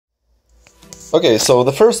Okay, so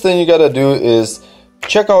the first thing you gotta do is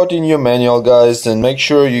check out in your manual, guys, and make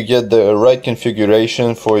sure you get the right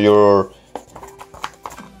configuration for your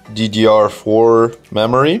DDR4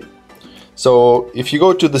 memory. So if you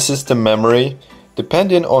go to the system memory,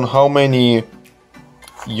 depending on how many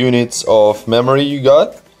units of memory you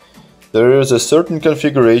got, there is a certain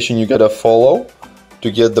configuration you gotta follow to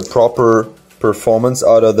get the proper performance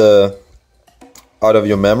out of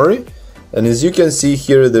your memory. And as you can see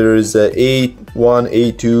here, there is a A1,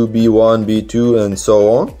 A2, B1, B2, and so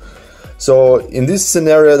on. So in this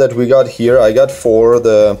scenario that we got here, I got 4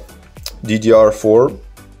 the DDR4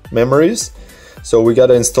 memories. So we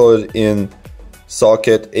gotta install it in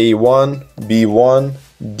socket A1, B1,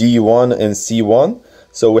 D1, and C1.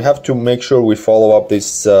 So we have to make sure we follow up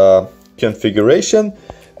this configuration.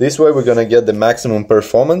 This way we're gonna get the maximum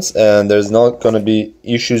performance and there's not gonna be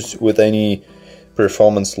issues with any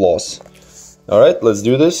performance loss. Alright, let's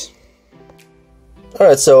do this.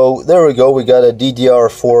 Alright, so there we go, we got a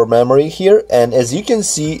DDR4 memory here, and as you can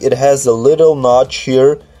see, it has a little notch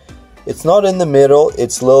here. It's not in the middle,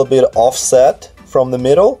 it's a little bit offset from the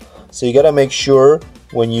middle, so you gotta make sure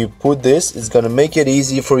when you put this, it's gonna make it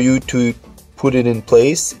easy for you to put it in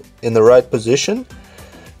place in the right position.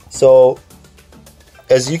 So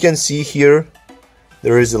as you can see here,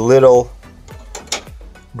 there is a little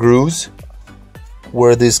grooves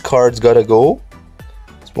where this card's gotta go.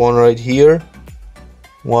 It's one right here,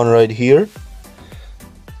 one right here.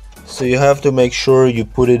 So you have to make sure you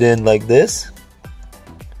put it in like this.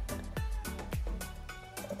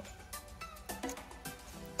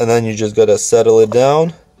 And then you just gotta settle it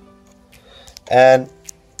down. And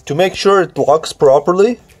to make sure it locks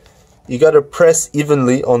properly, you gotta press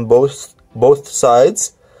evenly on both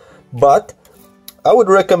sides. But I would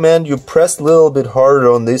recommend you press a little bit harder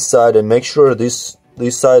on this side and make sure this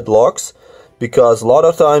side locks, because a lot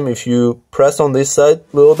of time if you press on this side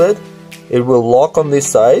a little bit, it will lock on this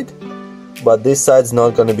side, but this side's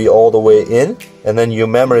not going to be all the way in, and then your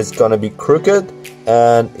memory is going to be crooked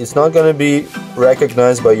and it's not going to be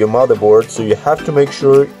recognized by your motherboard. So you have to make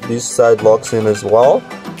sure this side locks in as well.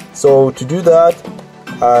 So to do that,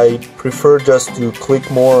 I prefer just to click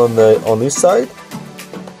more on this side.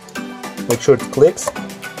 Make sure it clicks,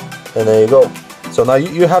 and there you go. So now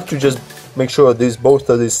you have to just make sure both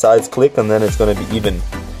of these sides click, and then it's going to be even.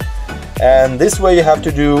 And this way you have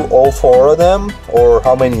to do all 4 of them, or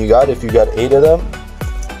how many you got. If you got 8 of them,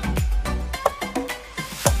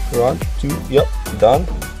 1, 2, yep, done,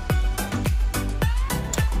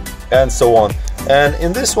 and so on. And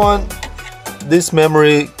in this one, this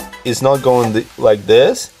memory is not going like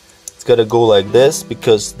this. It's got to go like this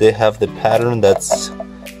because they have the pattern that's,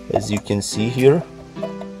 as you can see here.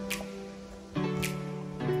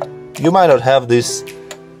 You might not have these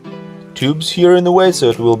tubes here in the way, so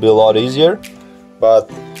it will be a lot easier. But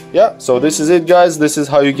yeah, so this is it, guys. This is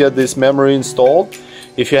how you get this memory installed.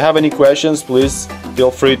 If you have any questions, please feel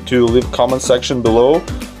free to leave comment section below.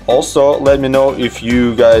 Also, let me know if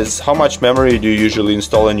you guys, how much memory do you usually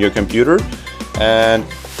install in your computer. And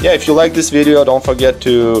yeah, if you like this video, don't forget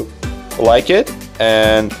to like it,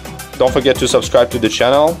 and don't forget to subscribe to the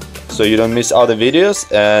channel so you don't miss other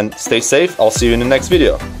videos, and stay safe. I'll see you in the next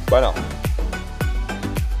video. Bye now.